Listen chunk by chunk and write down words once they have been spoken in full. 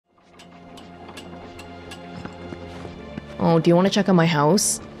Oh, do you want to check out my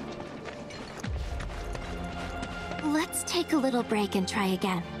house? Let's take a little break and try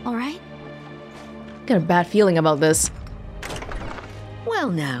again, alright? Got a bad feeling about this. Well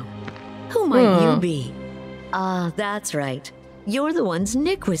now, who might you be? Ah, that's right. You're the ones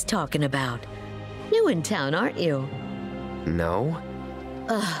Nick was talking about. New in town, aren't you? No.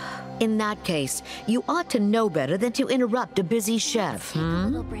 In that case, you ought to know better than to interrupt a busy chef,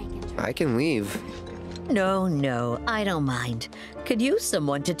 I can leave. No, I don't mind. Could use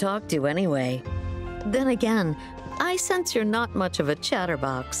someone to talk to anyway. Then again, I sense you're not much of a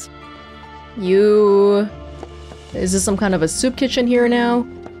chatterbox. You... Is this some kind of a soup kitchen here now?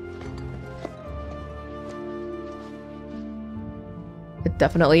 It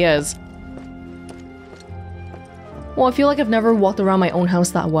definitely is. Well, I feel like I've never walked around my own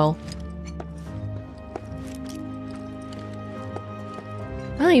house that well.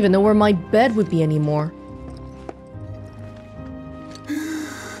 I don't even know where my bed would be anymore.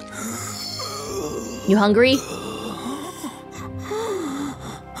 You hungry?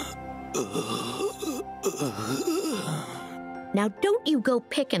 Now don't you go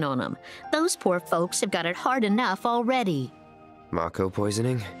picking on them. Those poor folks have got it hard enough already. Mako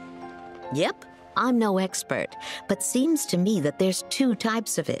poisoning? Yep, I'm no expert, but seems to me that there's two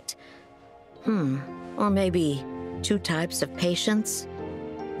types of it. Or maybe two types of patients?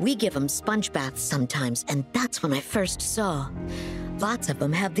 We give them sponge baths sometimes, and that's when I first saw. Lots of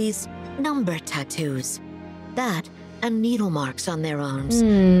them have these number tattoos. That and needle marks on their arms.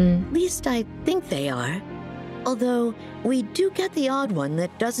 At least I think they are. Although, we do get the odd one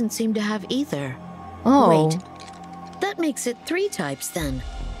that doesn't seem to have either. Oh. Wait, that makes it 3 types then.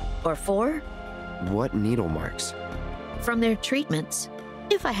 Or 4? What needle marks? From their treatments,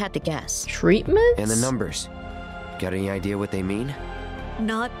 if I had to guess. Treatments? And the numbers. Got any idea what they mean?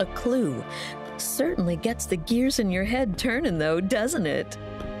 Not a clue. Certainly gets the gears in your head turning though, doesn't it?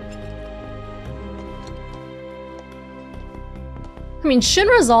 I mean,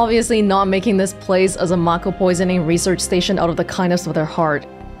 Shinra's obviously not making this place as a Mako poisoning research station out of the kindness of their heart.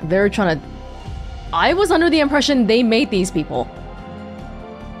 They're trying to... I was under the impression they made these people.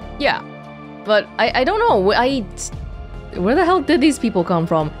 Yeah. But I don't know. Where the hell did these people come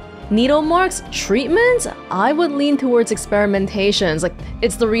from? Needle marks? Treatments? I would lean towards experimentations. Like,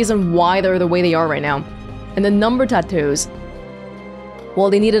 it's the reason why they're the way they are right now. And the number tattoos.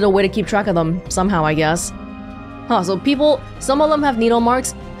 Well, they needed a way to keep track of them somehow, I guess. Huh, so people, some of them have needle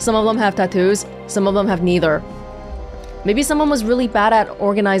marks, some of them have tattoos, some of them have neither. Maybe someone was really bad at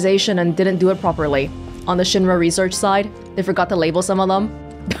organization and didn't do it properly. On the Shinra research side, they forgot to label some of them.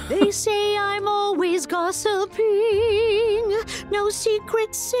 They say I'm always gossiping. No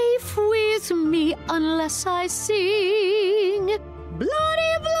secret safe with me unless I sing.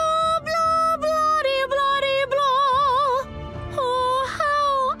 Bloody blah, blah, bloody, bloody blah. Oh,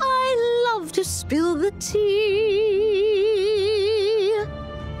 how I love to spill the tea.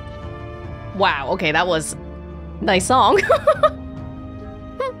 Wow, okay, that was a nice song.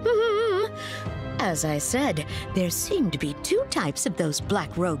 As I said, there seem to be 2 types of those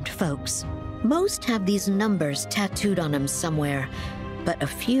black-robed folks. Most have these numbers tattooed on them somewhere, but a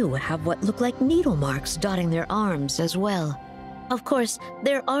few have what look like needle marks dotting their arms as well. Of course,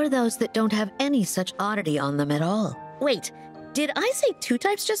 there are those that don't have any such oddity on them at all. Wait, did I say 2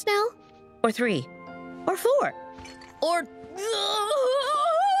 types just now? Or 3? Or 4? Or...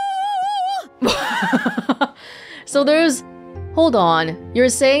 So there's... Hold on. You're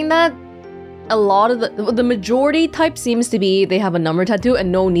saying that a lot of the majority type seems to be they have a number tattoo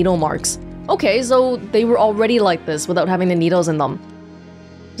and no needle marks. Okay, so they were already like this without having the needles in them.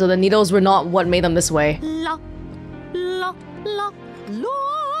 So the needles were not what made them this way. La, la, la, la,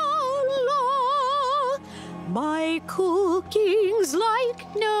 la. My cooking's like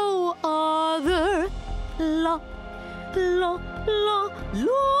no other. La, la, la, la, la.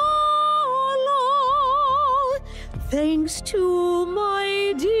 Thanks to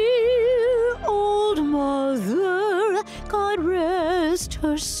my dear old mother, God rest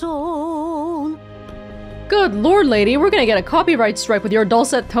her soul. Good lord, lady, we're gonna get a copyright strike with your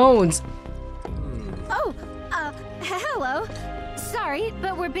dulcet tones. Oh, hello. Sorry,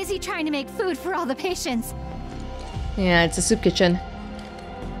 but we're busy trying to make food for all the patients. Yeah, it's a soup kitchen.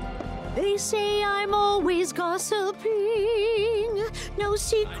 They say I'm always gossiping. No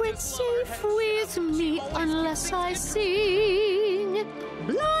secret safe with me unless I sing.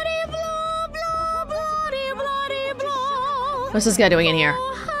 Bloody blah, blah, bloody, bloody blah. What's this guy doing in here?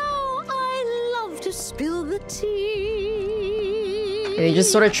 Oh, how I love to spill the tea. And he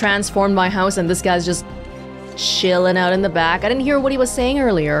just sort of transformed my house and this guy's just chilling out in the back. I didn't hear what he was saying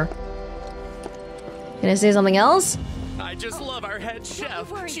earlier. Can I say something else? I just love our head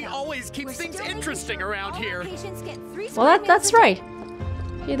chef. She always keeps things interesting around here. Well, that's right.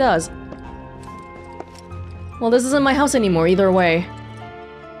 He does. Well, this isn't my house anymore either way.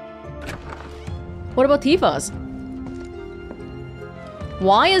 What about Tifa's?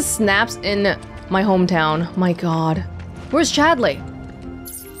 Why is Snaps in my hometown? My god. Where's Chadley?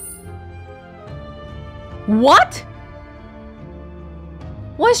 What?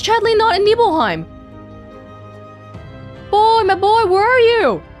 Why is Chadley not in Nibelheim? Boy, my boy, where are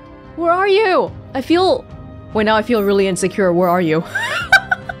you? Where are you? I feel... Wait, now I feel really insecure. Where are you?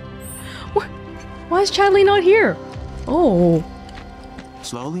 Why is Chadley not here? Oh.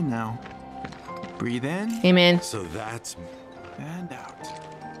 Slowly now. Breathe in. Hey, man. So that's... And out.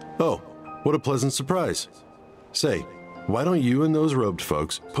 Oh, what a pleasant surprise. Say, why don't you and those robed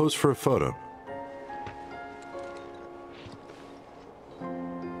folks pose for a photo?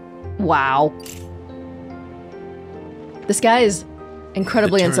 Wow. This guy is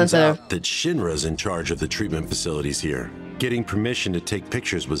incredibly insensitive. It turns out that Shinra's in charge of the treatment facilities here. Getting permission to take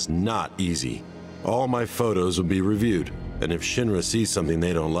pictures was not easy. All my photos will be reviewed, and if Shinra sees something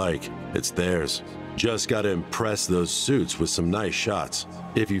they don't like, it's theirs. Just gotta impress those suits with some nice shots.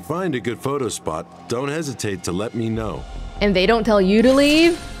 If you find a good photo spot, don't hesitate to let me know. And they don't tell you to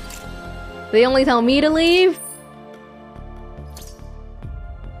leave? They only tell me to leave?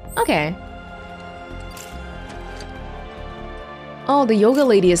 Okay. Oh, the yoga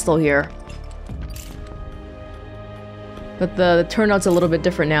lady is still here. But the turnout's a little bit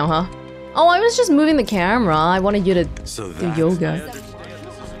different now, huh? Oh, I was just moving the camera. I wanted you to do yoga.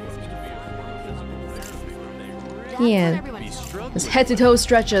 Yeah. Just head to toe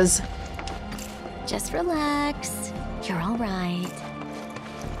stretches. Just relax. You're all right.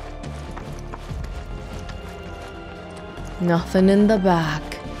 Nothing in the back.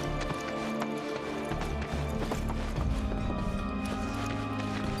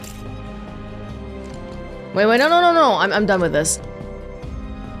 Wait, no. I'm done with this.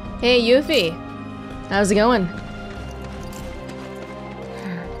 Hey, Yuffie. How's it going?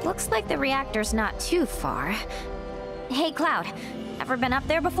 Looks like the reactor's not too far. Hey, Cloud. Ever been up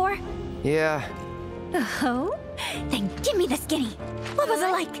there before? Yeah. Oh? Then give me the skinny. What was it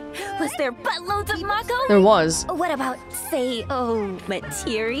like? Was there buttloads of Mako? There was. What about, say,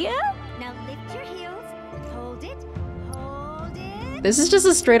 materia? Now lift your heels. Hold it. Hold it. This is just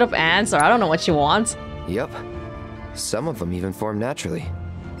a straight up answer. I don't know what she wants. Yep. Some of them even form naturally.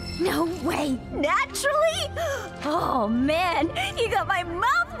 No way! Naturally? Oh man, you got my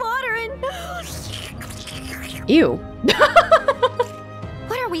mouth watering! Ew.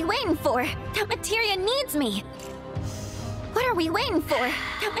 What are we waiting for? That materia needs me! What are we waiting for?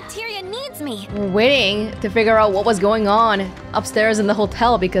 That materia needs me! We're waiting to figure out what was going on upstairs in the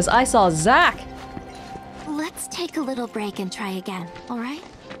hotel because I saw Zack. Let's take a little break and try again, alright?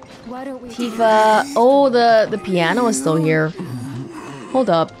 Why don't we... Tifa. Oh, the piano is still here. Hold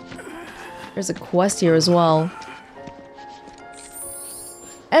up. There's a quest here as well.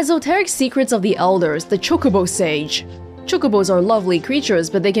 Esoteric Secrets of the Elders, the Chocobo Sage. Chocobos are lovely creatures,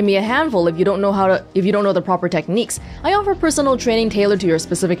 but they can be a handful if you don't know the proper techniques. I offer personal training tailored to your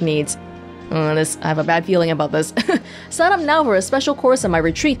specific needs. I have a bad feeling about this. Sign up now for a special course in my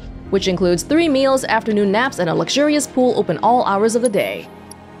retreat, which includes 3 meals, afternoon naps, and a luxurious pool open all hours of the day.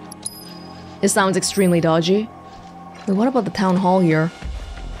 It sounds extremely dodgy. Wait, what about the town hall here?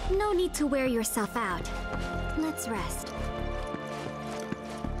 No need to wear yourself out. Let's rest.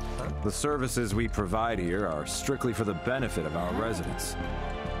 The services we provide here are strictly for the benefit of our residents.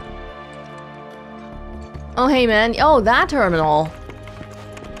 Oh, hey man. Oh, that terminal.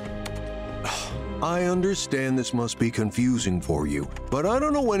 I understand this must be confusing for you, but I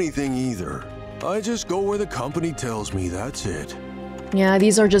don't know anything either. I just go where the company tells me, that's it. Yeah,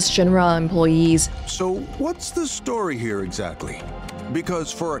 these are just Shinra employees. So, what's the story here exactly?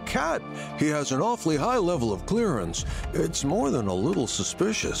 Because for a cat, he has an awfully high level of clearance. It's more than a little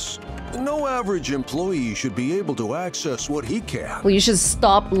suspicious. No average employee should be able to access what he can. Well, you should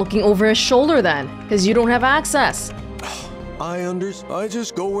stop looking over his shoulder then, because you don't have access. I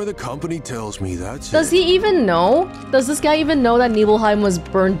just go where the company tells me, that's it. Does he even know? Does this guy even know that Nibelheim was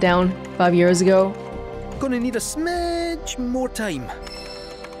burnt down 5 years ago? Gonna need a smidge more time.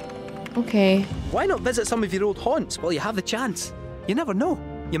 Okay. Why not visit some of your old haunts while you have the chance? You never know.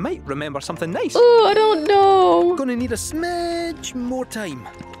 You might remember something nice. Oh, I don't know. Gonna need a smidge more time.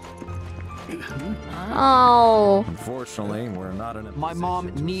 Oh. Unfortunately, we're not in a My mom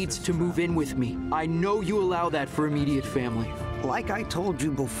needs to move in with me. I know you allow that for immediate family. Like I told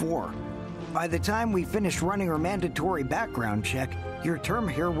you before, by the time we finish running our mandatory background check, your term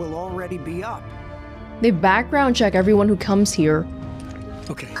here will already be up. They background check everyone who comes here.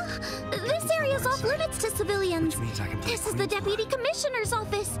 Okay. This area's off limits to civilians. This is the Deputy Commissioner's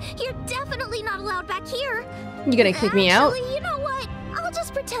office. You're definitely not allowed back here. You gonna kick me out? Actually, you know what? I'll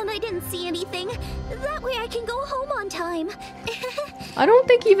just pretend I didn't see anything. That way I can go home on time. I don't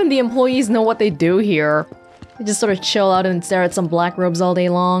think even the employees know what they do here. They just sort of chill out and stare at some black robes all day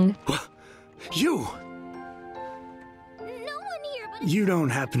long. You! You don't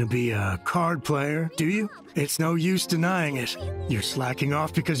happen to be a card player, do you? It's no use denying it. You're slacking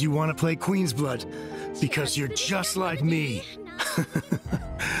off because you want to play Queen's Blood. Because you're just like me.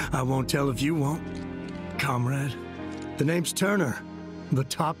 I won't tell if you won't. Comrade, the name's Turner, the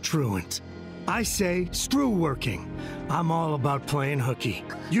top truant. I say, screw working. I'm all about playing hooky.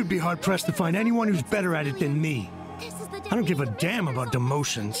 You'd be hard-pressed to find anyone who's better at it than me. I don't give a damn about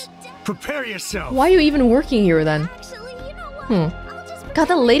demotions. Prepare yourself! Why are you even working here then? God,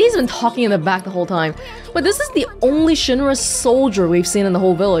 the lady's been talking in the back the whole time. But this is the only Shinra soldier we've seen in the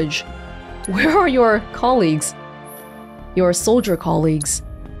whole village. Where are your colleagues? Your soldier colleagues?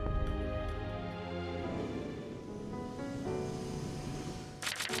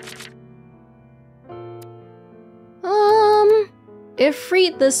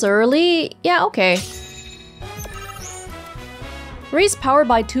 Ifrit this early? Yeah, okay. Raise power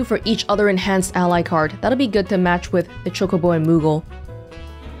by 2 for each other enhanced ally card. That'll be good to match with the Chocobo and Moogle,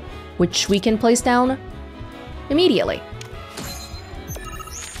 which we can place down immediately.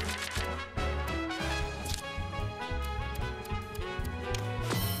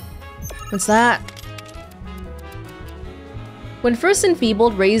 What's that? When first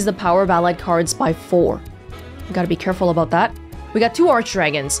enfeebled, raise the power of allied cards by 4. You gotta be careful about that. We got 2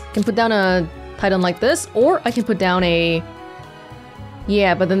 Archdragons. I can put down a Titan like this, or I can put down a...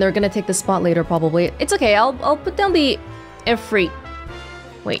 Yeah, but then they're gonna take the spot later, probably. It's okay, I'll put down the Ifrit.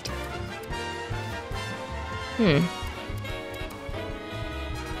 Wait.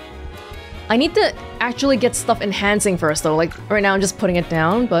 I need to actually get stuff enhancing first, though. Like, right now I'm just putting it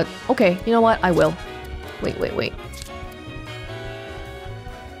down, but... Okay, you know what? I will. Wait.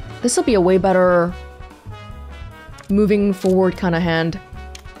 This'll be a way better... moving forward kind of hand.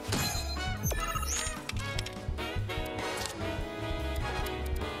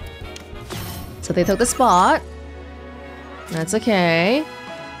 So they took the spot. That's okay.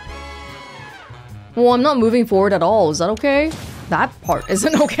 Well, I'm not moving forward at all. Is that okay? That part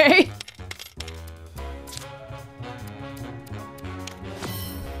isn't okay.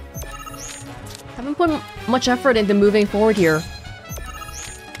 Haven't put much effort into moving forward here.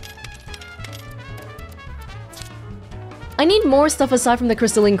 I need more stuff aside from the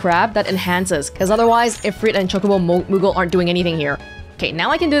crystalline crab that enhances, because otherwise Ifrit and Chocobo Moogle aren't doing anything here. Okay,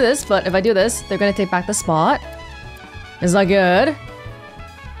 now I can do this, but if I do this, they're gonna take back the spot. Is that good?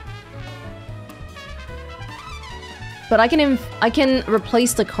 But I can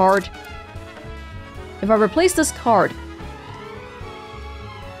replace the card. If I replace this card...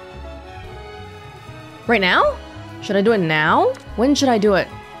 Right now? Should I do it now? When should I do it?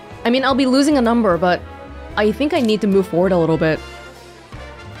 I mean, I'll be losing a number, but... I think I need to move forward a little bit.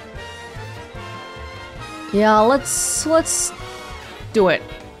 Yeah, let's do it.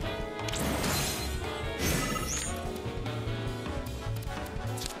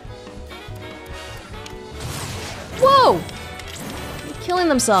 Whoa! They're killing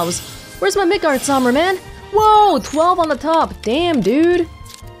themselves. Where's my Midgar Sommer, man? Whoa, 12 on the top. Damn, dude.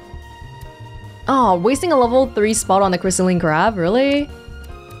 Oh, wasting a level 3 spot on the crystalline crab, really?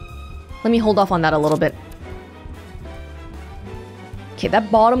 Let me hold off on that a little bit. Okay,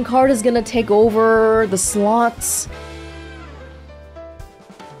 that bottom card is gonna take over the slots.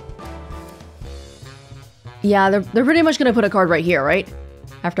 Yeah, they're pretty much gonna put a card right here, right?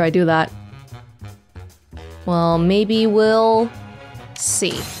 After I do that. Well, maybe we'll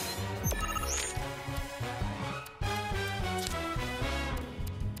see.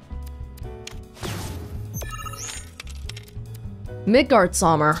 Midgar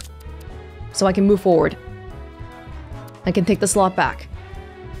Sommer. So I can move forward. I can take the slot back.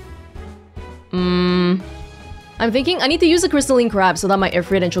 I'm thinking I need to use the crystalline crab so that my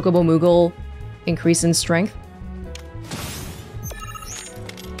Ifrit and Chocobo Moogle increase in strength.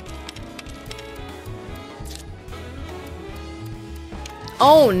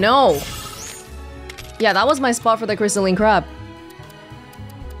 Oh no! Yeah, that was my spot for the crystalline crab.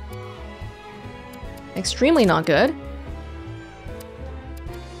 Extremely not good.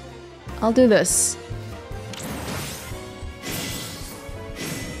 I'll do this.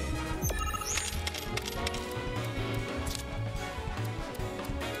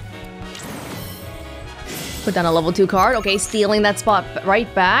 Put down a level 2 card. Okay, stealing that spot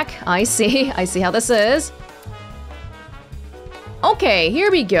right back. I see how this is. Okay,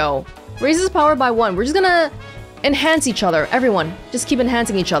 here we go. Raises power by 1. We're just gonna enhance each other. Everyone, just keep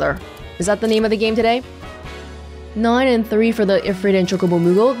enhancing each other. Is that the name of the game today? 9 and 3 for the Ifrit and Chocobo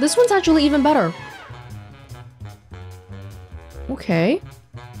Mugo. This one's actually even better. Okay.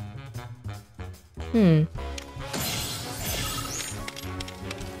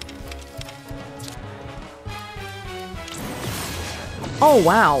 Oh,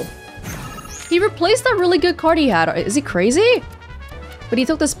 wow. He replaced that really good card he had. Is he crazy? But he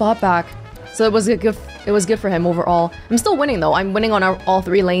took the spot back. So it was good for him overall. I'm still winning though. I'm winning on all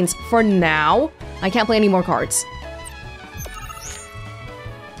 3 lanes for now. I can't play any more cards.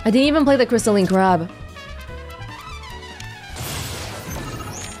 I didn't even play the Crystalline Crab.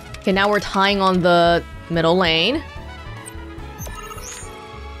 Okay, now we're tying on the middle lane.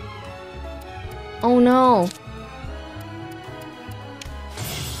 Oh no.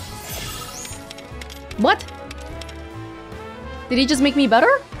 What? Did he just make me better?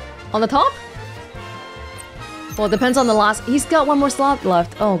 On the top? Well, it depends on the last... He's got 1 more slot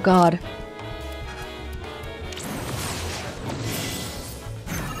left. Oh god.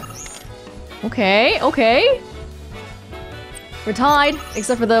 Okay, okay. We're tied,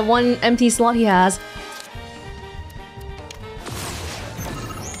 except for the 1 empty slot he has.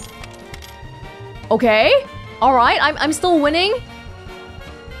 Okay. Alright, I'm still winning.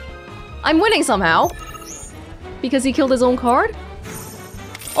 I'm winning somehow. Because he killed his own card?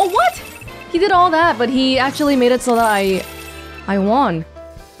 Oh, what? He did all that, but he actually made it so that I won.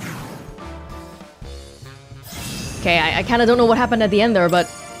 Okay, I kind of don't know what happened at the end there, but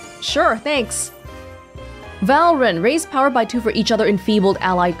sure, thanks. Valren, raise power by 2 for each other enfeebled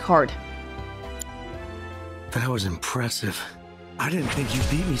allied card. That was impressive. I didn't think you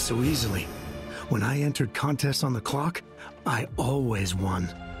beat me so easily. When I entered contests on the clock, I always won.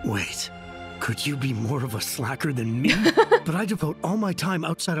 Wait, could you be more of a slacker than me? But I devote all my time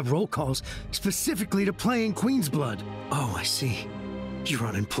outside of roll calls specifically to playing Queen's Blood. Oh, I see. You're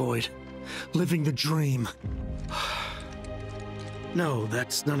unemployed. Living the dream. No,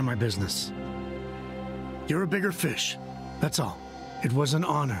 that's none of my business. You're a bigger fish. That's all. It was an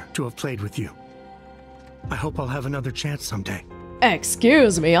honor to have played with you. I hope I'll have another chance someday.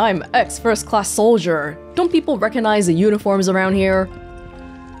 Excuse me, I'm ex-first class soldier. Don't people recognize the uniforms around here?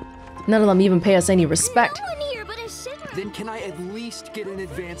 None of them even pay us any respect. Then can I at least get an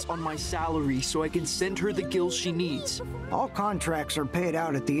advance on my salary so I can send her the gills she needs? All contracts are paid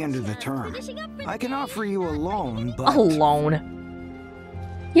out at the end of the term. I can offer you a loan, but... A loan?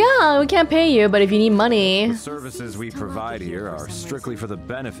 Yeah, we can't pay you, but if you need money... The services we provide here are strictly for the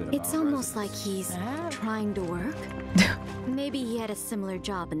benefit of It's almost like he's trying to work. Maybe he had a similar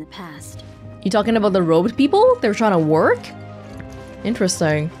job in the past. You talking about the robed people? They're trying to work?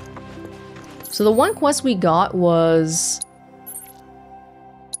 Interesting. So the one quest we got was...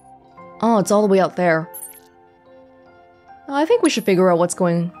 Oh, it's all the way out there. I think we should figure out what's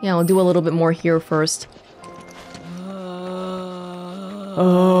going... Yeah, I'll do a little bit more here first.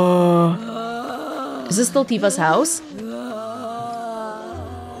 Is this still Tifa's house?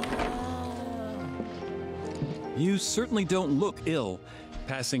 You certainly don't look ill.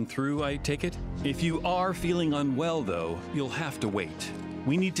 Passing through, I take it? If you are feeling unwell, though, you'll have to wait.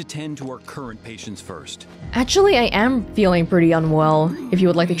 We need to tend to our current patients first. Actually, I am feeling pretty unwell, if you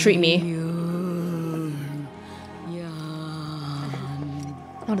would like to treat me.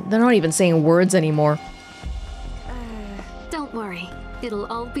 They're not even saying words anymore. Don't worry. It'll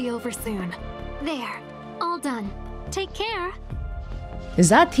all be over soon. There. All done. Take care. Is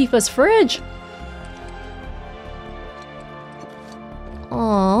that Tifa's fridge?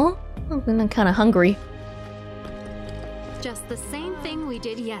 Aww. I'm kind of hungry. Just the same thing we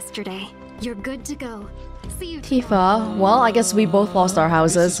did yesterday. You're good to go. See you. Tifa, well, I guess we both lost our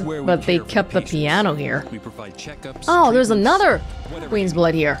houses, but they kept the piano here. Oh, there's another Queen's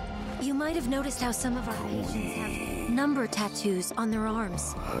Blood here. You might have noticed how some of our patients have number tattoos on their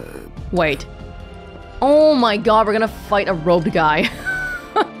arms. Wait. Oh my god, we're gonna fight a robed guy.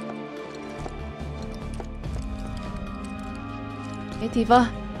 Hey,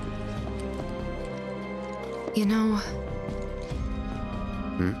 Tifa. You know...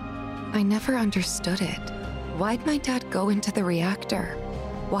 I never understood it. Why'd my dad go into the reactor?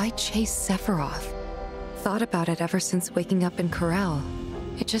 Why chase Sephiroth? Thought about it ever since waking up in Corel.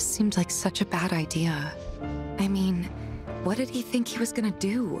 It just seemed like such a bad idea. I mean, what did he think he was gonna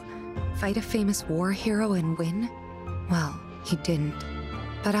do? Fight a famous war hero and win? Well, he didn't.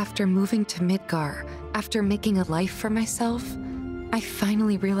 But after moving to Midgar, after making a life for myself, I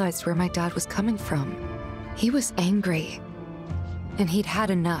finally realized where my dad was coming from. He was angry. And he'd had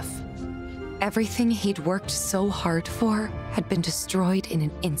enough. Everything he'd worked so hard for had been destroyed in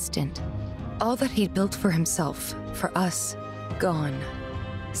an instant. All that he'd built for himself, for us, gone.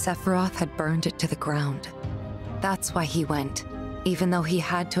 Sephiroth had burned it to the ground. That's why he went, even though he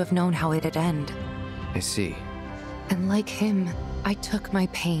had to have known how it'd end. I see. And like him, I took my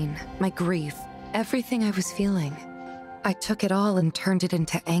pain, my grief, everything I was feeling. I took it all and turned it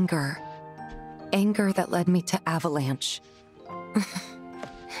into anger. Anger that led me to Avalanche.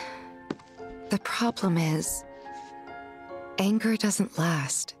 The problem is, anger doesn't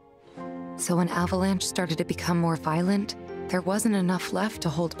last. So when Avalanche started to become more violent, there wasn't enough left to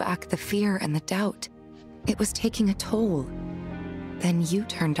hold back the fear and the doubt. It was taking a toll. Then you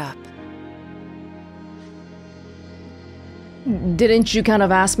turned up. Didn't you kind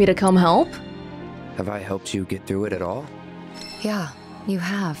of ask me to come help? Have I helped you get through it at all? Yeah, you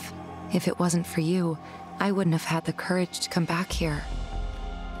have. If it wasn't for you, I wouldn't have had the courage to come back here.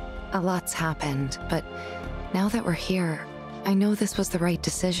 A lot's happened, but now that we're here, I know this was the right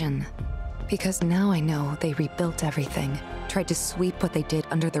decision. Because now I know they rebuilt everything, tried to sweep what they did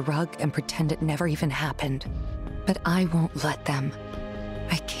under the rug and pretend it never even happened. But I won't let them.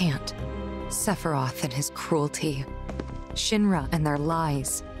 I can't. Sephiroth and his cruelty. Shinra and their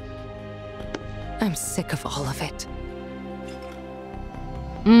lies. I'm sick of all of it.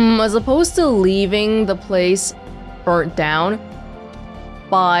 As opposed to leaving the place burnt down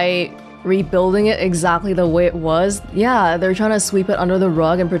by rebuilding it exactly the way it was, yeah, they're trying to sweep it under the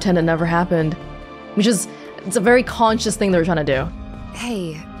rug and pretend it never happened. Which is, it's a very conscious thing they're trying to do.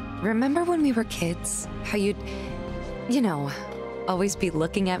 Hey, remember when we were kids? How you'd, you know, always be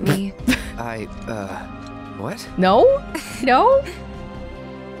looking at me? What? No? No?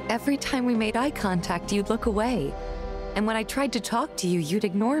 Every time we made eye contact, you'd look away. And when I tried to talk to you, you'd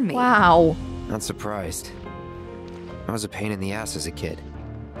ignore me. Wow. Not surprised. I was a pain in the ass as a kid.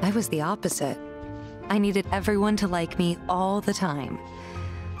 I was the opposite. I needed everyone to like me all the time.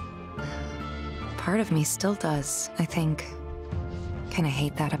 Part of me still does, I think. Kinda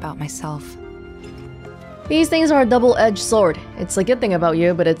hate that about myself. These things are a double-edged sword. It's a good thing about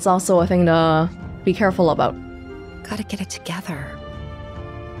you, but it's also a thing to be careful about. Gotta get it together.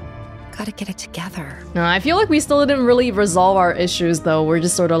 Gotta get it together. No, I feel like we still didn't really resolve our issues, though. We're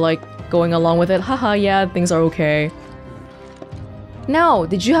just sort of like going along with it. Haha, yeah, things are okay. Now,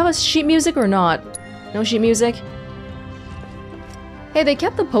 did you have a sheet music or not? No sheet music? Hey, they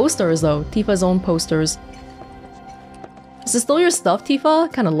kept the posters, though. Tifa's own posters. Is this still your stuff,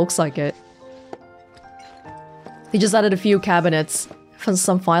 Tifa? Kinda looks like it. They just added a few cabinets.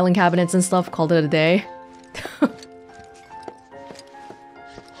 Some filing cabinets and stuff, called it a day.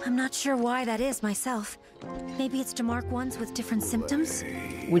 I'm not sure why that is myself. Maybe it's to mark ones with different symptoms?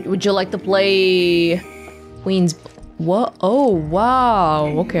 Would you like to play Queen's... What? Oh, wow.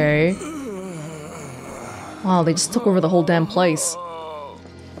 Okay. Wow, they just took over the whole damn place.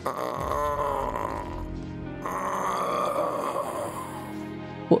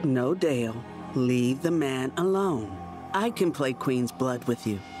 No, Dale. Leave the man alone. I can play Queen's Blood with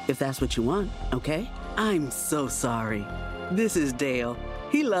you, if that's what you want, okay? I'm so sorry. This is Dale.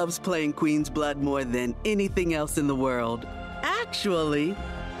 He loves playing Queen's Blood more than anything else in the world. Actually,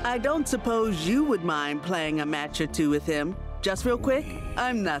 I don't suppose you would mind playing a match or two with him. Just real quick,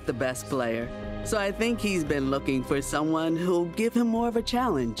 I'm not the best player, so I think he's been looking for someone who'll give him more of a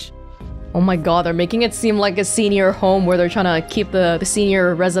challenge. Oh my god, they're making it seem like a senior home where they're trying to keep the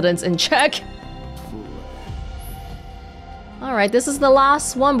senior residents in check. Alright, this is the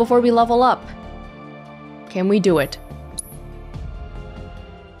last one before we level up. Can we do it?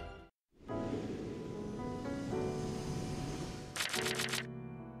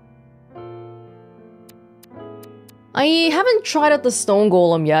 I haven't tried out the stone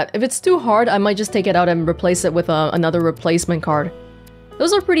golem yet. If it's too hard, I might just take it out and replace it with another replacement card.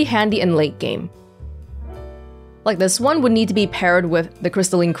 Those are pretty handy in late game. Like this one would need to be paired with the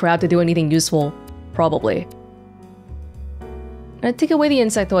crystalline crab to do anything useful, probably. I'm gonna take away the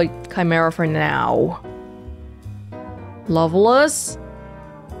insectoid chimera for now. Loveless.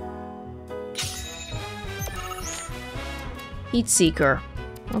 Heat Seeker.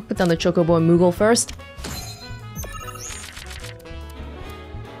 I'll put down the Chocobo and Moogle first.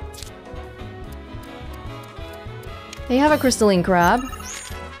 They have a crystalline crab.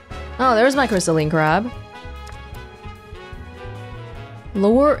 Oh, there's my crystalline crab.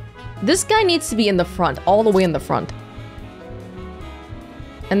 Lower... This guy needs to be in the front, all the way in the front.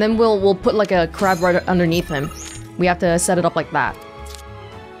 And then we'll put like a crab right underneath him. We have to set it up like that.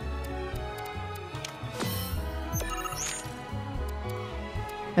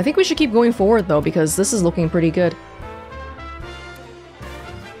 I think we should keep going forward though, because this is looking pretty good.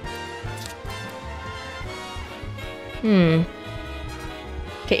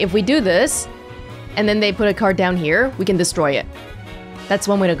 Okay, if we do this, and then they put a card down here, we can destroy it. That's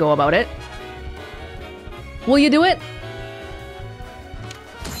one way to go about it. Will you do it?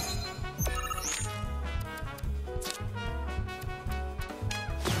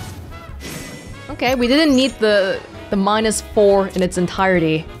 Okay, we didn't need the -4 in its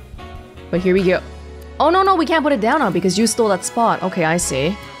entirety. But here we go. Oh, no, we can't put it down now because you stole that spot. Okay, I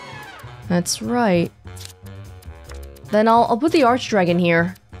see. That's right. Then I'll put the Archdragon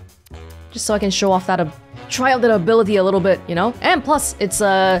here. Just so I can show off that, try out that ability a little bit, you know? And plus, it's,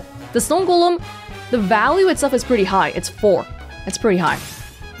 the Stone Golem, the value itself is pretty high. It's 4. It's pretty high.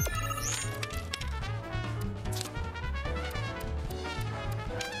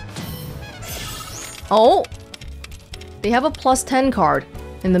 Oh! They have a +10 card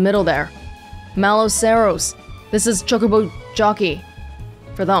in the middle there. Maloceros. This is Chocobo Jockey.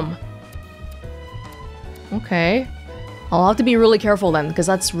 For them. Okay. I'll have to be really careful then, because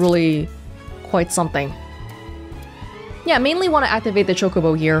that's really quite something. Yeah, mainly want to activate the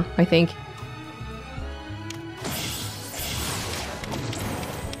Chocobo here, I think.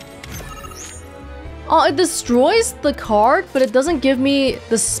 Oh, it destroys the card, but it doesn't give me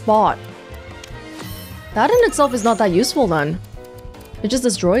the spot. That in itself is not that useful then. It just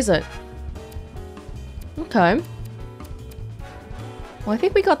destroys it. Okay. Well, I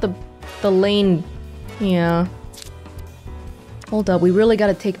think we got the lane... Yeah. Hold up, we really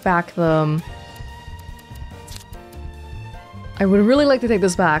gotta take back the... I would really like to take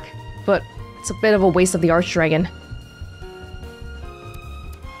this back, but it's a bit of a waste of the Archdragon.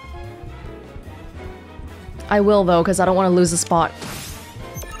 I will though, because I don't want to lose the spot.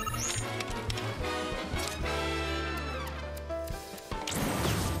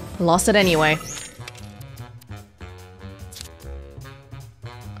 Lost it anyway.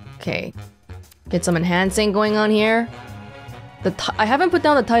 Okay. Get some enhancing going on here. I haven't put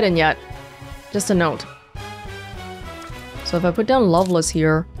down the Titan yet. Just a note. So if I put down Loveless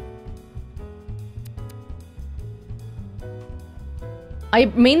here... I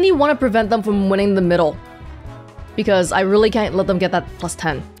mainly want to prevent them from winning the middle. Because I really can't let them get that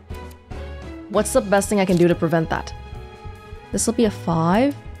 +10. What's the best thing I can do to prevent that? This will be a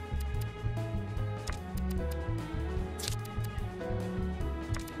 5.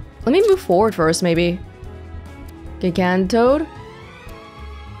 Let me move forward first, maybe. Gigantode?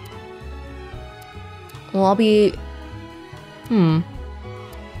 Well, I'll be... I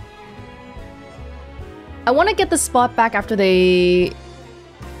want to get the spot back after they...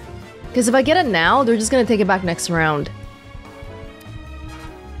 Because if I get it now, they're just going to take it back next round.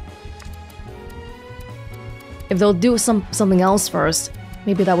 If they'll do something else first,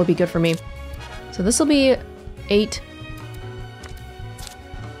 maybe that would be good for me. So this will be 8.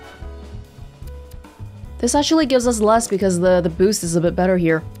 This actually gives us less because the boost is a bit better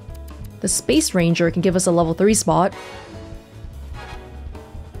here. The Space Ranger can give us a level 3 spot.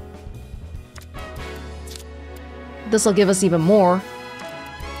 This will give us even more.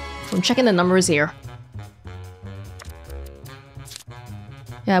 I'm checking the numbers here.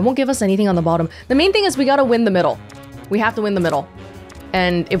 Yeah, it won't give us anything on the bottom. The main thing is we gotta win the middle. We have to win the middle.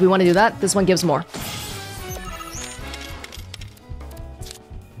 And if we want to do that, this one gives more.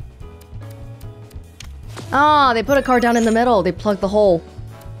 Ah, they put a card down in the middle. They plugged the hole.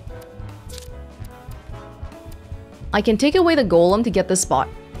 I can take away the golem to get this spot.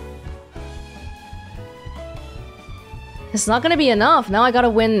 It's not gonna be enough. Now I gotta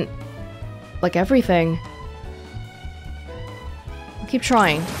win, like, everything. I'll keep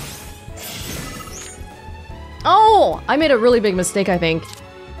trying. Oh! I made a really big mistake, I think.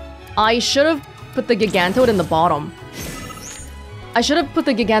 I should have put the Gigantode in the bottom. I should have put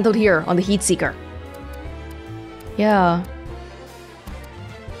the Gigantode here on the Heat Seeker. Yeah.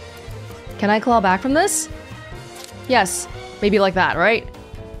 Can I claw back from this? Yes. Maybe like that, right?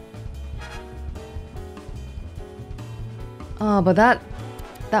 Oh, but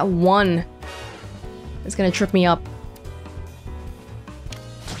that one is gonna trip me up.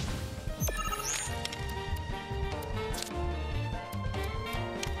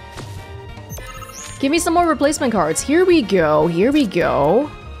 Give me some more replacement cards. Here we go. Here we go.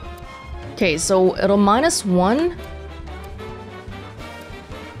 Okay, so it'll -1.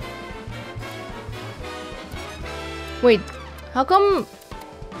 Wait, how come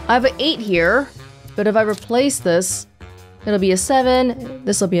I have an 8 here, but if I replace this, it'll be a 7,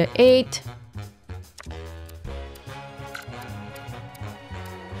 this will be an 8.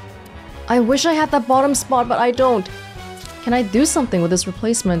 I wish I had that bottom spot, but I don't. Can I do something with this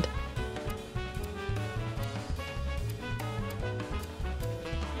replacement?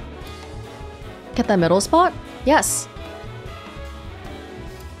 Get that middle spot? Yes.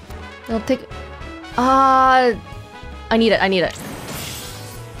 It'll take... I need it, I need it.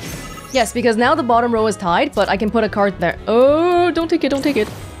 Yes, because now the bottom row is tied, but I can put a card there. Oh, don't take it, don't take it.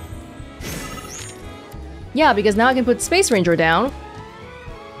 Yeah, because now I can put Space Ranger down,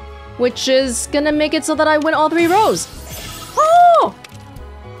 which is gonna make it so that I win all 3 rows. Oh!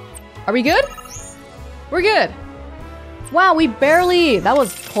 Are we good? We're good. Wow, we barely... That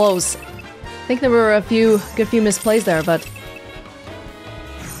was close. I think there were a good few misplays there, but...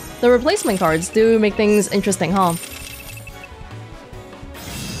 The replacement cards do make things interesting, huh?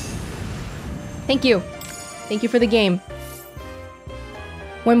 Thank you. Thank you for the game.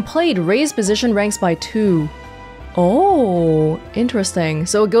 When played, raise position ranks by 2. Oh, interesting.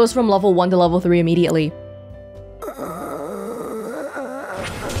 So it goes from level 1 to level 3 immediately.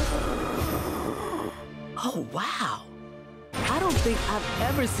 Oh, wow. I don't think I've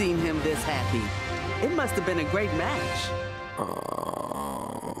ever seen him this happy. It must have been a great match.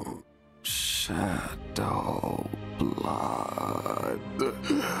 Shadow blood.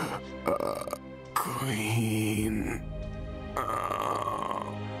 Queen.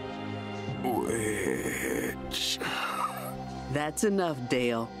 Witch. That's enough,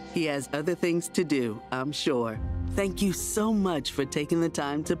 Dale. He has other things to do, I'm sure. Thank you so much for taking the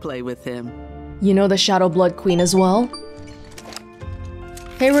time to play with him. You know the Shadow Blood Queen as well?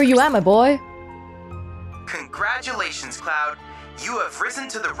 Hey, where you at, my boy? Congratulations, Cloud. You have risen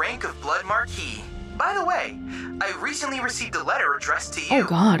to the rank of Blood Marquis. By the way, I recently received a letter addressed to you. Oh,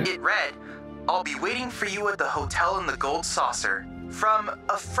 God. It read, "I'll be waiting for you at the hotel in the Gold Saucer. From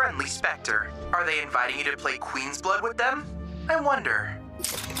a friendly specter. Are they inviting you to play Queen's Blood with them? I wonder."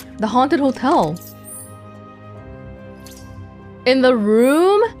 The haunted hotel. In the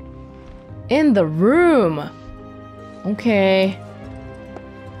room? In the room. Okay.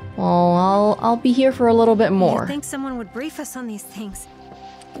 Well, I'll be here for a little bit more. You'd think someone would brief us on these things,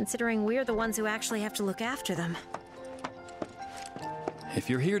 considering we're the ones who actually have to look after them. If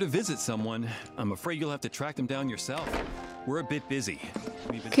you're here to visit someone, I'm afraid you'll have to track them down yourself. We're a bit busy.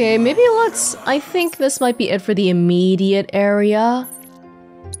 Okay, maybe let's... I think this might be it for the immediate area.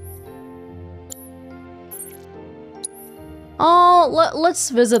 Oh, let's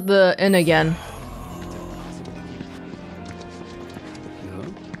visit the inn again.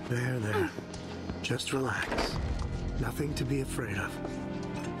 There. Just relax. Nothing to be afraid of.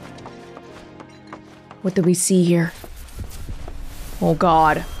 What do we see here? Oh,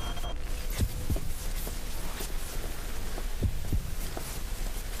 God.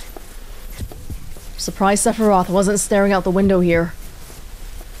 Surprised Sephiroth wasn't staring out the window here.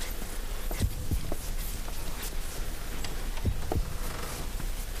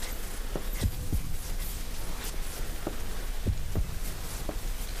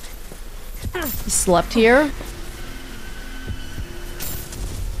 He slept here?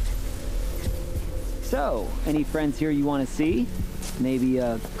 So, any friends here you want to see? Maybe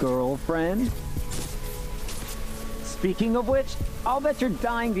a girlfriend? Speaking of which, I'll bet you're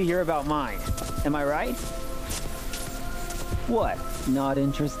dying to hear about mine. Am I right? What? Not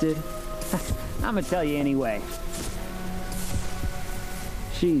interested? I'm gonna tell you anyway.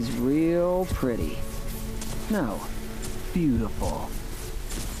 She's real pretty. No, beautiful.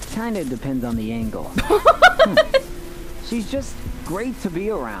 Kinda depends on the angle. She's just great to be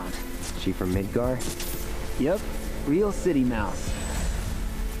around. She from Midgar? Yep, real city mouse.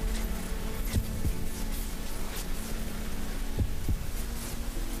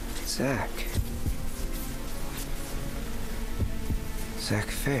 Zack. Zack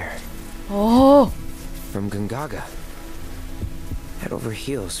Fair. Oh! From Gungaga. Head over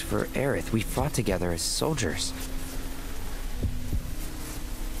heels for Aerith. We fought together as soldiers.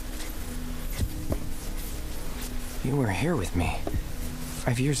 You were here with me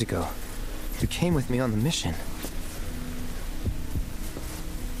 5 years ago. You came with me on the mission.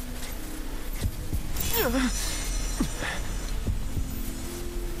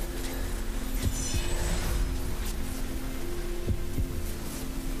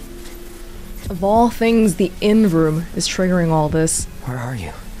 Of all things, the inn room is triggering all this. Where are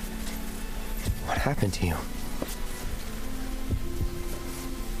you? What happened to you?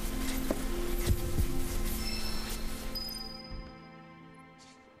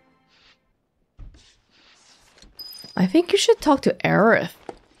 I think you should talk to Aerith.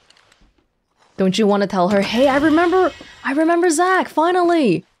 Don't you want to tell her, hey, I remember Zack,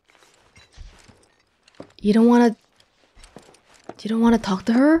 finally! You don't want to talk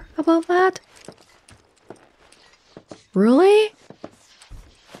to her about that? Really?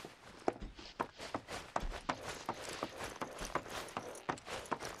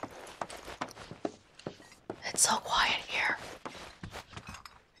 It's so quiet here.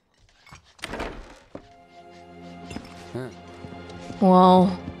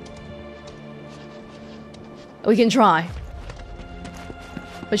 Well, we can try.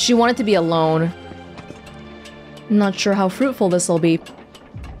 But she wanted to be alone. Not sure how fruitful this will be.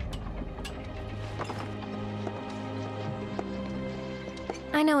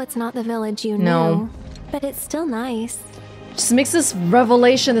 I know it's not the village you No. knew, but it's still nice. Just makes this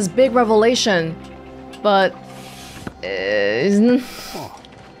revelation, this big revelation. But he's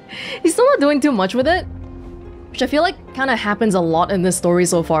still not doing too much with it. Which I feel like kind of happens a lot in this story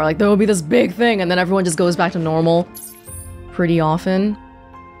so far. Like, there will be this big thing and then everyone just goes back to normal pretty often.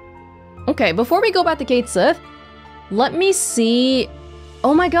 Okay, before we go back to Cait Sith, let me see...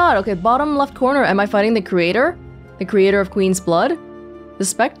 Oh my god, okay, bottom left corner, am I fighting the creator? The creator of Queen's Blood? The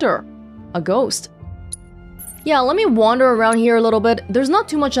Spectre. A ghost. Yeah, let me wander around here a little bit. There's not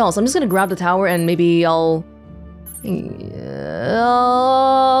too much else. I'm just gonna grab the tower and maybe I'll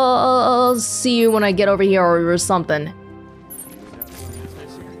see you when I get over here or something.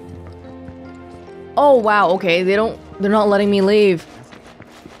 Oh wow, okay, they're not letting me leave.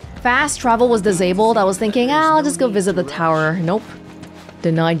 Fast travel was disabled. I was thinking, I'll just go visit the tower. Nope.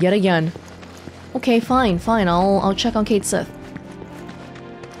 Denied yet again. Okay, fine. I'll check on Cait Sith.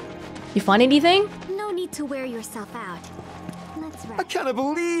 You find anything? No need to wear yourself out. Let's rest. I can't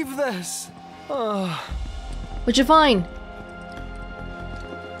believe this. What'd you find?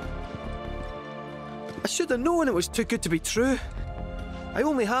 I should have known it was too good to be true. I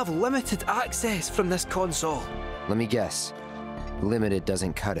only have limited access from this console. Let me guess. Limited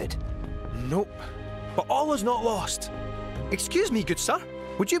doesn't cut it. Nope. But all is not lost. Excuse me, good sir.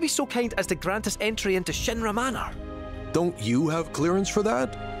 Would you be so kind as to grant us entry into Shinra Manor? Don't you have clearance for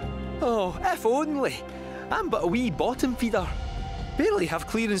that? Oh, if only. I'm but a wee bottom feeder. Barely have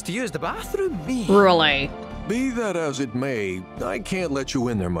clearance to use the bathroom, me. Really? Be that as it may, I can't let you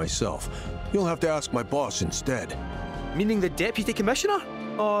in there myself. You'll have to ask my boss instead. Meaning the deputy commissioner?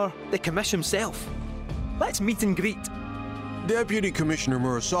 Or the commish himself? Let's meet and greet. Deputy Commissioner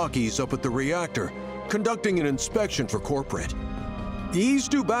Murasaki's up at the reactor, conducting an inspection for corporate. He's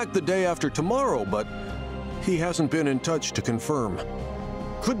due back the day after tomorrow, but he hasn't been in touch to confirm.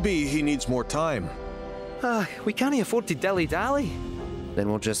 Could be he needs more time. We can't afford to dilly-dally. Then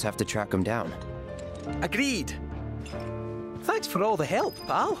we'll just have to track him down. Agreed. Thanks for all the help,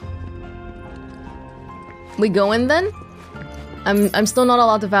 pal. We go in then? I'm still not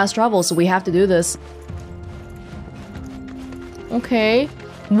allowed to fast travel, so we have to do this. Okay.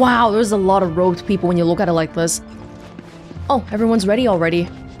 Wow, there's a lot of robed people when you look at it like this. Oh, everyone's ready already.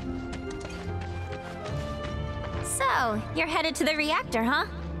 So, you're headed to the reactor, huh?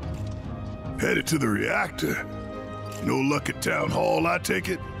 Headed to the reactor? No luck at Town Hall, I take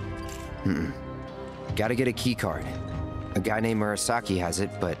it? Gotta get a key card. A guy named Murasaki has it,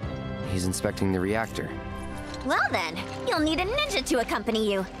 but he's inspecting the reactor. Well then, you'll need a ninja to accompany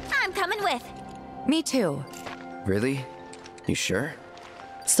you. I'm coming with. Me too. Really? You sure?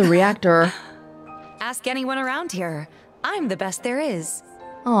 It's the reactor. Ask anyone around here. I'm the best there is.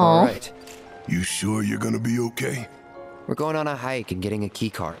 All right. You sure you're gonna be okay? We're going on a hike and getting a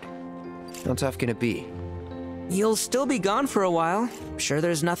key card. How tough can it be? You'll still be gone for a while. Sure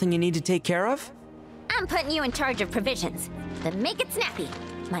there's nothing you need to take care of? I'm putting you in charge of provisions. Then make it snappy.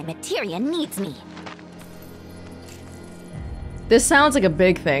 My materia needs me. This sounds like a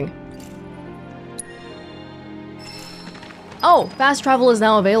big thing. Oh, fast travel is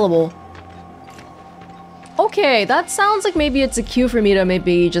now available. Okay, that sounds like maybe it's a cue for me to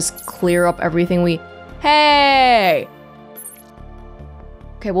maybe just clear up everything we... Hey!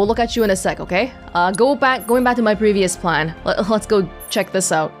 Okay, we'll look at you in a sec, okay? Going back to my previous plan. Let's go check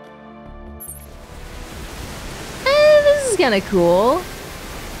this out. This is kinda cool.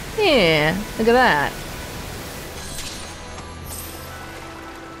 Yeah, look at that.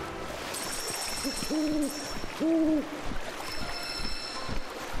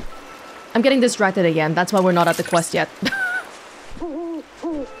 I'm getting distracted again, that's why we're not at the quest yet.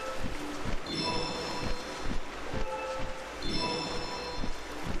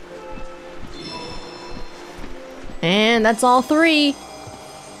 And that's all 3.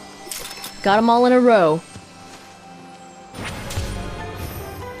 Got them all in a row.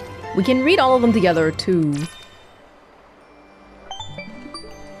 We can read all of them together, too.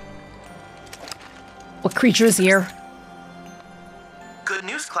 What creature is here? Good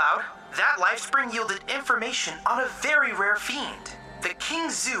news, Cloud. That life spring yielded information on a very rare fiend. The King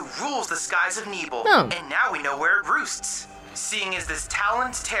Zoo rules the skies of Nebel, Oh. and now we know where it roosts. Seeing as this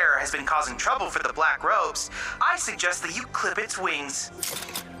Talon's terror has been causing trouble for the Black Robes, I suggest that you clip its wings.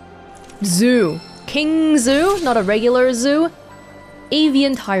 Zoo. King Zoo, not a regular zoo.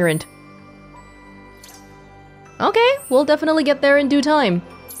 Avian Tyrant. Okay, we'll definitely get there in due time.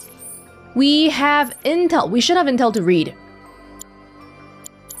 We have intel. We should have intel to read.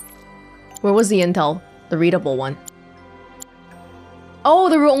 Where was the intel? The readable one. Oh,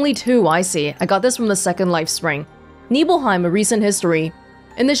 there were only 2, I see. I got this from the Second Life Spring. Nibelheim, a recent history.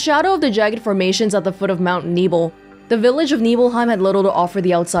 In the shadow of the jagged formations at the foot of Mount Nibel, the village of Nibelheim had little to offer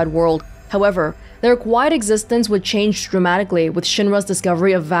the outside world. However, their quiet existence would change dramatically with Shinra's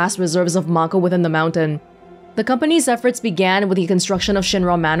discovery of vast reserves of Mako within the mountain. The company's efforts began with the construction of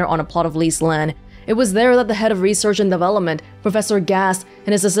Shinra Manor on a plot of leased land. It was there that the head of research and development, Professor Gast,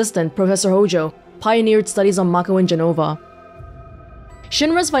 and his assistant, Professor Hojo, pioneered studies on Mako in Genova.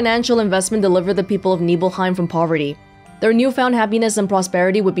 Shinra's financial investment delivered the people of Nibelheim from poverty. Their newfound happiness and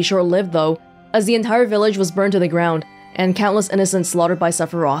prosperity would be short-lived though, as the entire village was burned to the ground, and countless innocents slaughtered by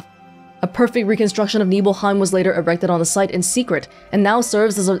Sephiroth. A perfect reconstruction of Nibelheim was later erected on the site in secret, and now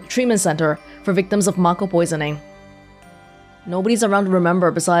serves as a treatment center for victims of Mako poisoning. Nobody's around to remember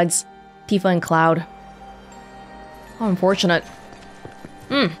besides Tifa and Cloud. How unfortunate.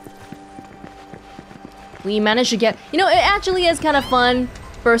 We managed to get... You know, it actually is kind of fun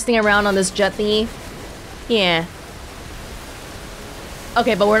bursting around on this jet thingy. Yeah.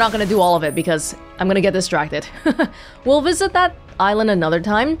 Okay, but we're not gonna do all of it because I'm gonna get distracted. We'll visit that island another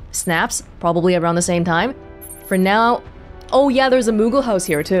time. Snaps, probably around the same time. For now... Oh yeah, there's a Moogle house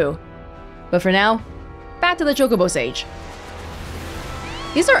here too. But for now, back to the Chocobo Sage.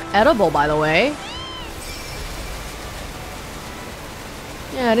 These are edible, by the way.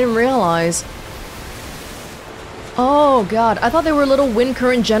 Yeah, I didn't realize. Oh god, I thought they were little wind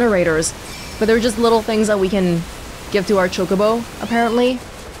current generators, but they're just little things that we can give to our Chocobo, apparently.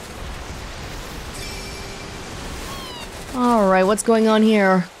 Alright, what's going on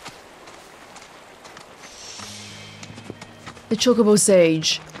here? The Chocobo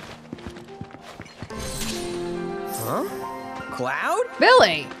Sage. Huh? Cloud?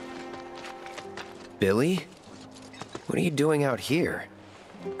 Billy! Billy? What are you doing out here?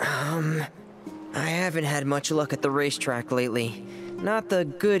 I haven't had much luck at the racetrack lately. Not the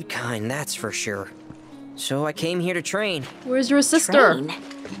good kind, that's for sure. So I came here to train. Where's your sister? Train?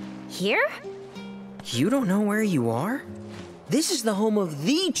 Here? You don't know where you are? This is the home of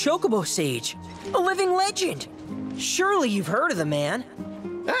the Chocobo Sage, a living legend. Surely you've heard of the man.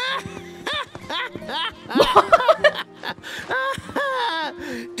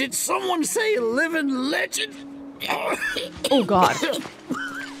 Did someone say living legend? Oh god.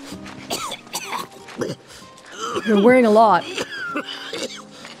 You're wearing a lot.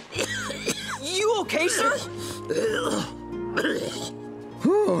 You okay, sir?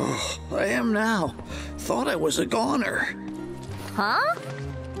 I am now. Thought I was a goner. Huh?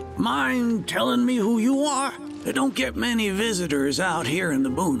 Mind telling me who you are? There don't get many visitors out here in the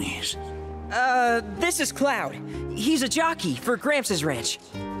boonies. This is Cloud. He's a jockey for Gramps' ranch.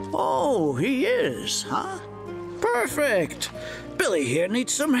 Oh, he is, huh? Perfect. Billy here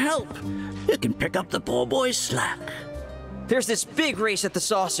needs some help. You can pick up the poor boy's slack. There's this big race at the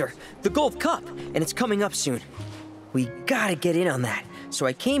Saucer, the Gold Cup, and it's coming up soon. We gotta get in on that, so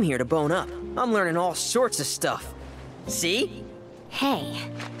I came here to bone up. I'm learning all sorts of stuff. See? Hey,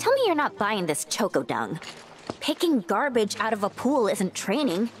 tell me you're not buying this choco dung. Picking garbage out of a pool isn't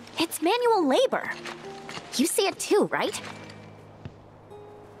training, it's manual labor. You see it too, right?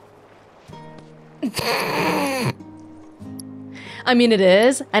 I mean, it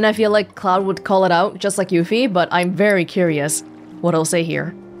is, and I feel like Cloud would call it out, just like Yuffie, but I'm very curious what he'll say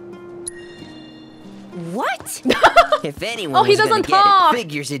here. What? If anyone he was gonna doesn't get talk! it,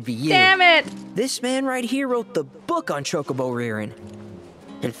 figures it'd be you. Damn it! This man right here wrote the book on chocobo rearing.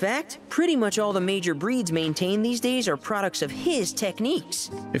 In fact, pretty much all the major breeds maintained these days are products of his techniques.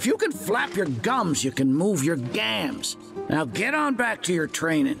 If you can flap your gums, you can move your gams. Now get on back to your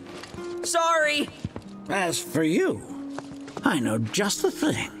training. Sorry! As for you, I know just the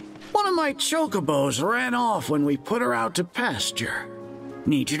thing. One of my chocobos ran off when we put her out to pasture.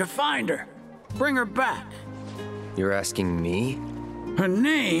 Need you to find her. Bring her back. You're asking me? Her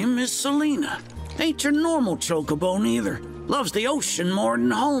name is Selena. Ain't your normal chocobo neither. Loves the ocean more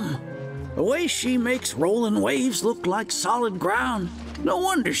than home. The way she makes rolling waves look like solid ground. No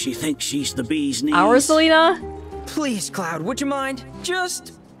wonder she thinks she's the bee's knees. Our Selena? Please, Cloud, would you mind?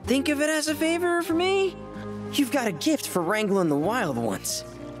 Just think of it as a favor for me. You've got a gift for wrangling the wild ones.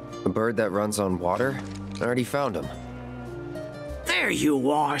 A bird that runs on water? I already found him. There There you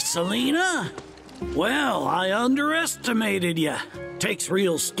are, Selena. Well, I underestimated you. Takes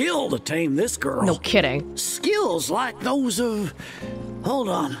real skill to tame this girl. No kidding. Skills like those of... Hold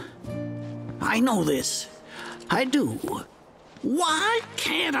on. I know this. I do. Why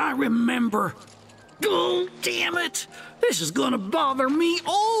can't I remember? Oh, damn it. This is gonna bother me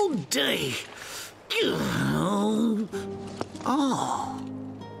all day. Oh.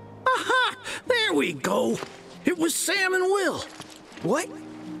 Aha! There we go. It was Sam and Will. What?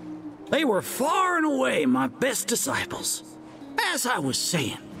 They were far and away my best disciples. As I was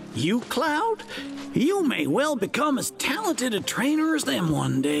saying, you, Cloud, you may well become as talented a trainer as them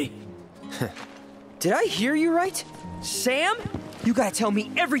one day. Did I hear you right? Sam? You gotta tell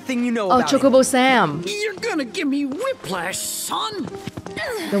me everything you know about Chocobo him. Sam. You're gonna give me whiplash, son.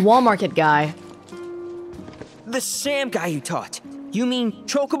 The Walmart guy. The Sam guy you taught. You mean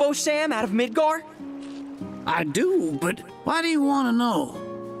Chocobo Sam out of Midgar? I do, but why do you want to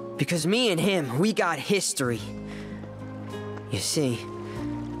know? Because me and him, we got history. You see,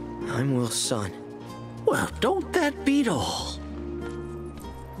 I'm Will's son. Well, don't that beat all?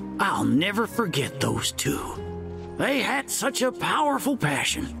 I'll never forget those two. They had such a powerful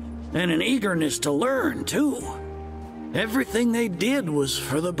passion, and an eagerness to learn, too. Everything they did was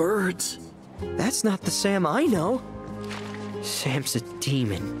for the birds. That's not the Sam I know. Sam's a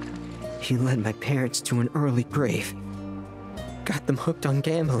demon. He led my parents to an early grave. Got them hooked on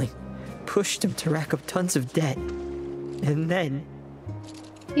gambling. Pushed them to rack up tons of debt. And then...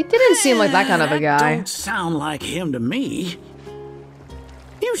 He didn't seem like that kind of a guy. Don't sound like him to me.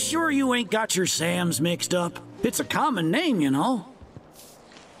 You sure you ain't got your Sams mixed up? It's a common name, you know.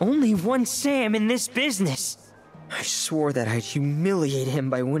 Only one Sam in this business. I swore that I'd humiliate him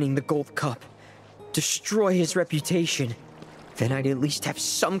by winning the Gold Cup. Destroy his reputation. Then I'd at least have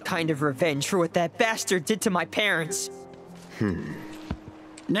some kind of revenge for what that bastard did to my parents.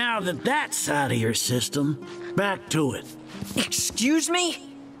 Now that that's out of your system, back to it. Excuse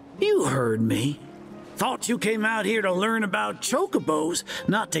me? You heard me. Thought you came out here to learn about chocobos,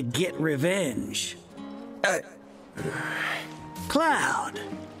 not to get revenge. Cloud,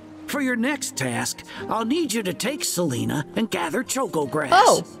 for your next task, I'll need you to take Selena and gather choco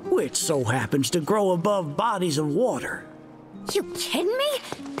grass, which so happens to grow above bodies of water. You kidding me?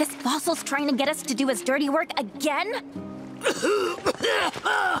 This fossil's trying to get us to do his dirty work again?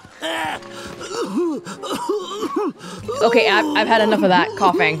 Okay, I've had enough of that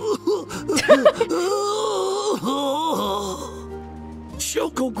coughing.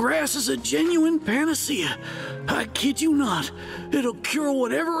 Choco grass is a genuine panacea. I kid you not. It'll cure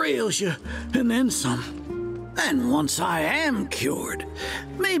whatever ails you, and then some. And once I am cured,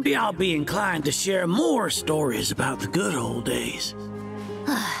 maybe I'll be inclined to share more stories about the good old days.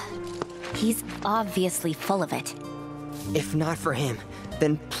 He's obviously full of it. If not for him,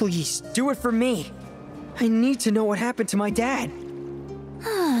 then please do it for me. I need to know what happened to my dad.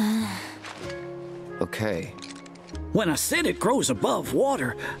 Okay. When I said it grows above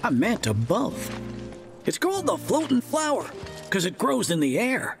water, I meant above. It's called the floating flower, because it grows in the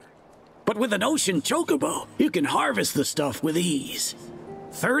air. But with an ocean chocobo, you can harvest the stuff with ease.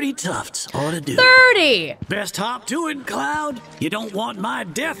 30 tufts ought to do. 30! Best hop to it, Cloud. You don't want my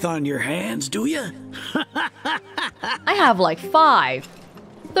death on your hands, do you? I have like 5.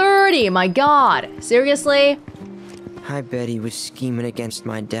 30, my god. Seriously? I bet he was scheming against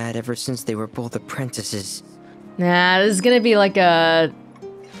my dad ever since they were both apprentices. Nah, this is gonna be like a...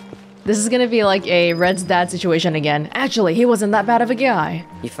 This is gonna be like a Red's dad situation again. Actually, he wasn't that bad of a guy.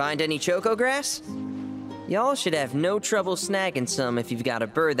 You find any choco grass? Y'all should have no trouble snagging some if you've got a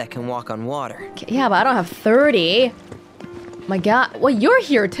bird that can walk on water. Yeah, but I don't have 30. My god. Well, you're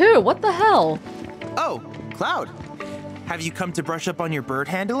here too. What the hell? Oh, Cloud. Have you come to brush up on your bird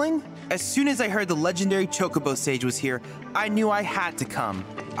handling? As soon as I heard the legendary Chocobo Sage was here, I knew I had to come.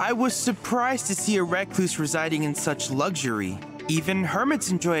 I was surprised to see a recluse residing in such luxury. Even hermits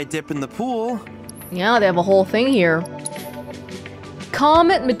enjoy a dip in the pool. Yeah, they have a whole thing here.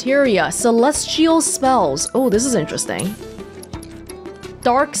 Comet Materia, Celestial Spells. Oh, this is interesting.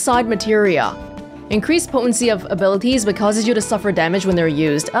 Dark Side Materia. Increased potency of abilities but causes you to suffer damage when they're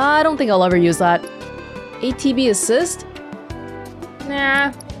used. I don't think I'll ever use that. ATB Assist?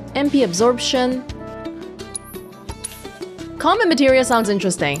 Nah. MP Absorption. Comet Materia sounds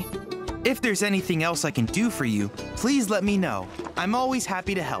interesting. If there's anything else I can do for you, please let me know. I'm always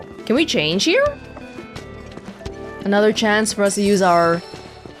happy to help. Can we change here? Another chance for us to use our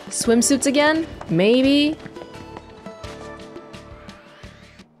swimsuits again? Maybe?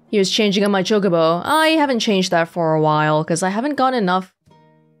 Here's changing on my chocobo. I haven't changed that for a while because I haven't gotten enough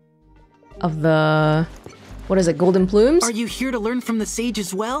of the What is it, golden plumes? Are you here to learn from the sage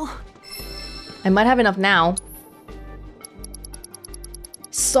as well? I might have enough now.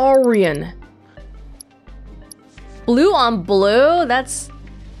 Saurian. Blue on blue? That's...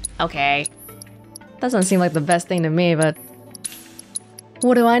 okay. Doesn't seem like the best thing to me, but...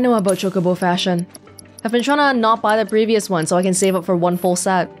 what do I know about Chocobo fashion? I've been trying to not buy the previous one so I can save up for one full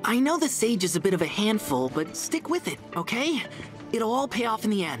set. I know the sage is a bit of a handful, but stick with it, okay? It'll all pay off in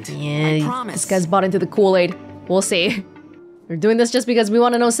the end. Yeah, I promise. This guy's bought into the Kool-Aid. We'll see. We're doing this just because we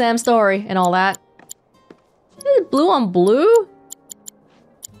want to know Sam's story and all that. Blue on blue?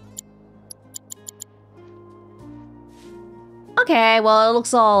 Okay, well, it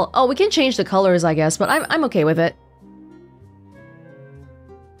looks all... oh, we can change the colors, I guess, but I'm okay with it.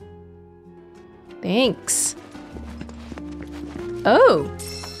 Thanks. Oh!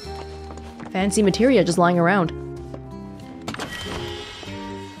 Fancy materia just lying around.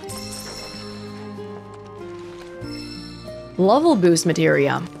 Level boost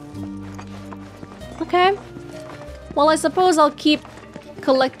materia. Okay. Well, I suppose I'll keep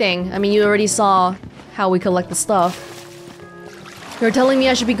collecting. I mean, you already saw how we collect the stuff. You're telling me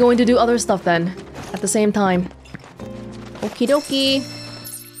I should be going to do other stuff then, at the same time. Okie dokie.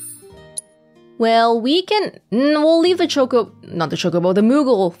 Well, we can... we'll leave the not the Chocobo, the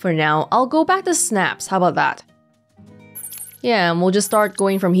Moogle for now. I'll go back to Snaps, how about that? Yeah, and we'll just start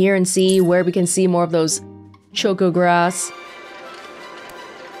going from here and see where we can see more of those Choco grass.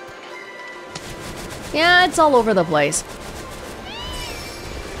 Yeah, it's all over the place.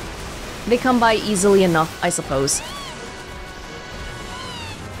 They come by easily enough, I suppose.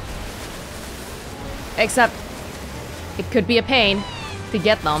 Except, it could be a pain to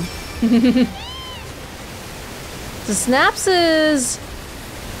get them. The Snaps is...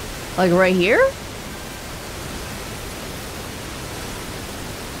 like right here?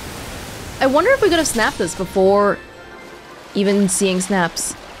 I wonder if we could have snapped this before even seeing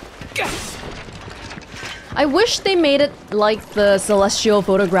Snaps. I wish they made it like the Celestial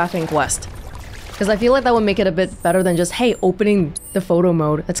Photographing Quest. Because I feel like that would make it a bit better than just, hey, opening the photo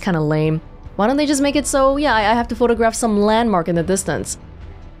mode. That's kind of lame. Why don't they just make it so, yeah, I have to photograph some landmark in the distance.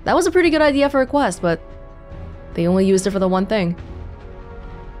 That was a pretty good idea for a quest, but they only used it for the one thing.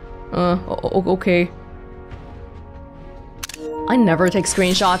 Okay. I never take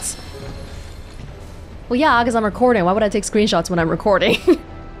screenshots. Well, yeah, because I'm recording. Why would I take screenshots when I'm recording?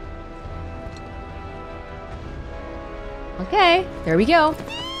 Okay, there we go.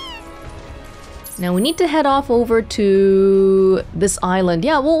 Now we need to head off over to this island.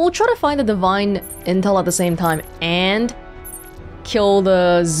 Yeah, we'll try to find the divine intel at the same time and kill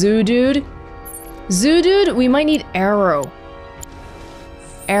the zoo dude. Zoo dude, we might need arrow.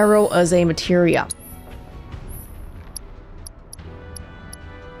 Arrow as a materia.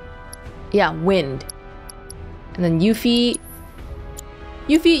 Yeah, wind. And then Yuffie.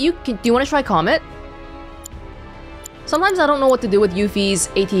 Yuffie, do you want to try Comet? Sometimes I don't know what to do with Yuffie's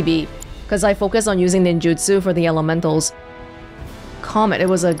ATB, because I focus on using ninjutsu for the elementals. Comet, it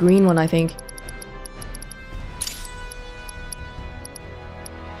was a green one, I think.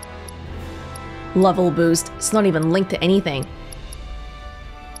 Level boost. It's not even linked to anything.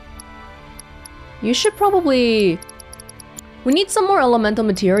 You should probably... we need some more elemental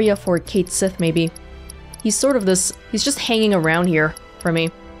materia for Kate Sith, maybe. He's sort of this... he's just hanging around here for me.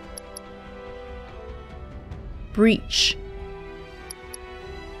 Breach.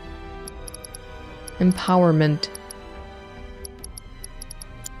 Empowerment.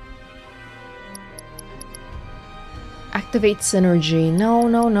 Activate synergy. No,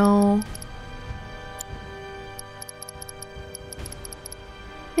 no, no.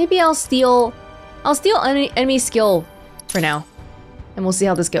 Maybe I'll steal enemy skill for now. And we'll see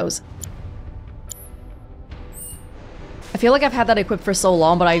how this goes. I feel like I've had that equipped for so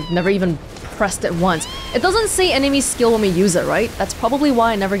long, but I've never even pressed it once. It doesn't say enemy skill when we use it, right? That's probably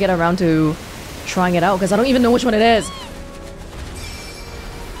why I never get around to trying it out, because I don't even know which one it is.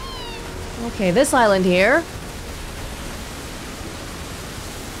 Okay, this island here.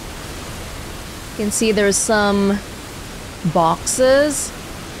 You can see there's some boxes.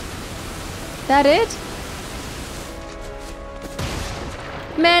 That it?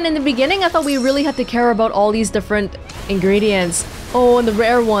 Man, in the beginning I thought we really had to care about all these different ingredients. Oh, and the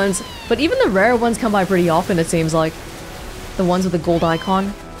rare ones. But even the rare ones come by pretty often, it seems like. The ones with the gold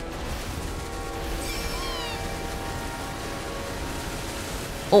icon.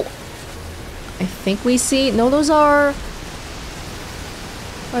 Oh. I think we see... no, those are...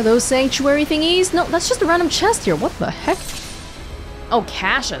 are those sanctuary thingies? No, that's just a random chest here. What the heck? Oh,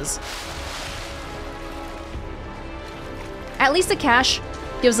 caches. At least the cache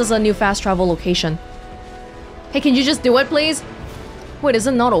gives us a new fast travel location. Hey, can you just do it, please? Wait, is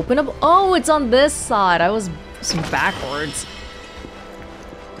it not open up? Oh, it's on this side. I was backwards.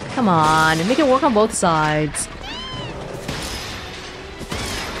 Come on, make it work on both sides.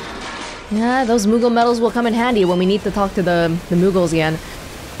 Yeah, those Moogle medals will come in handy when we need to talk to the Moogles again.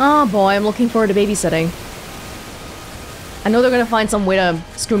 Oh boy, I'm looking forward to babysitting. I know they're gonna find some way to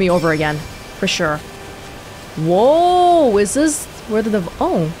screw me over again. For sure. Whoa! Is this where the...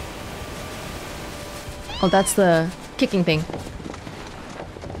 Oh. Oh, that's the kicking thing.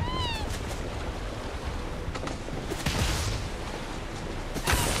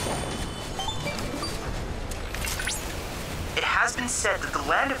 It has been said that the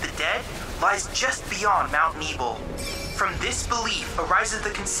land of the dead lies just beyond Mount Nebel. From this belief arises the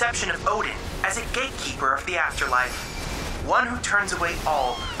conception of Odin as a gatekeeper of the afterlife. One who turns away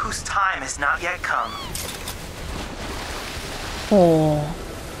all whose time has not yet come. Oh.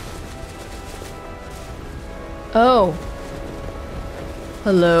 Oh.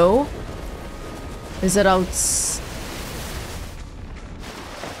 Hello? Is it out?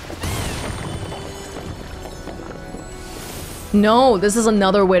 No, this is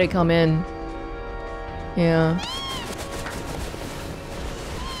another way to come in. Yeah.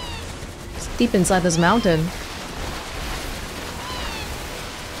 It's deep inside this mountain.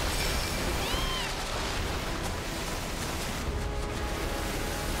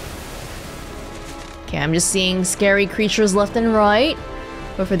 Okay, I'm just seeing scary creatures left and right.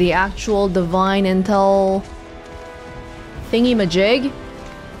 But for the actual divine intel thingy-majig,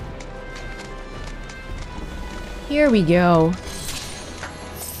 here we go.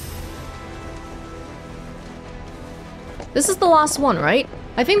 This is the last one, right?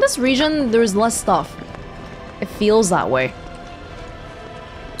 I think this region, there's less stuff. It feels that way.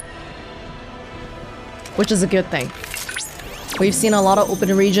 Which is a good thing. We've seen a lot of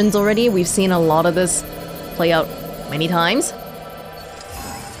open regions already. We've seen a lot of this play out many times.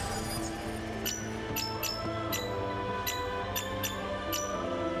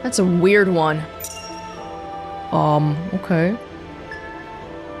 That's a weird one. Okay.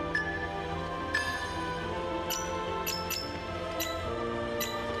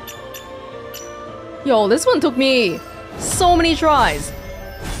 Yo, this one took me so many tries.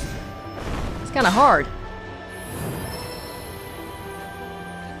 It's kind of hard.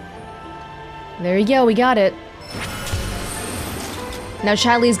 There you go, we got it. Now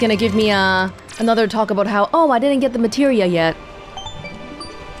Chadley's gonna give me another talk about how, oh, I didn't get the materia yet.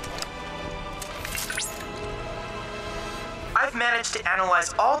 I've managed to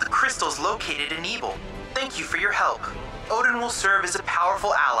analyze all the crystals located in Nebel. Thank you for your help. Odin will serve as a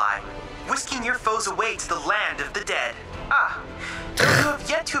powerful ally, whisking your foes away to the land of the dead. Ah, though you have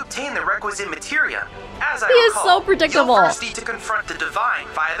yet to obtain the requisite materia. As I recall, is so predictable. You'll first need to confront the Divine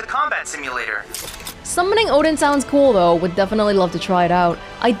via the combat simulator. Summoning Odin sounds cool though, would definitely love to try it out.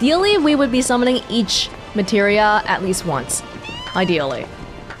 Ideally, we would be summoning each materia at least once. Ideally.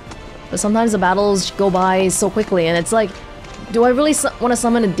 But sometimes the battles go by so quickly and it's like, do I really want to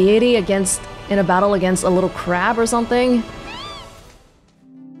summon a deity in a battle against a little crab or something?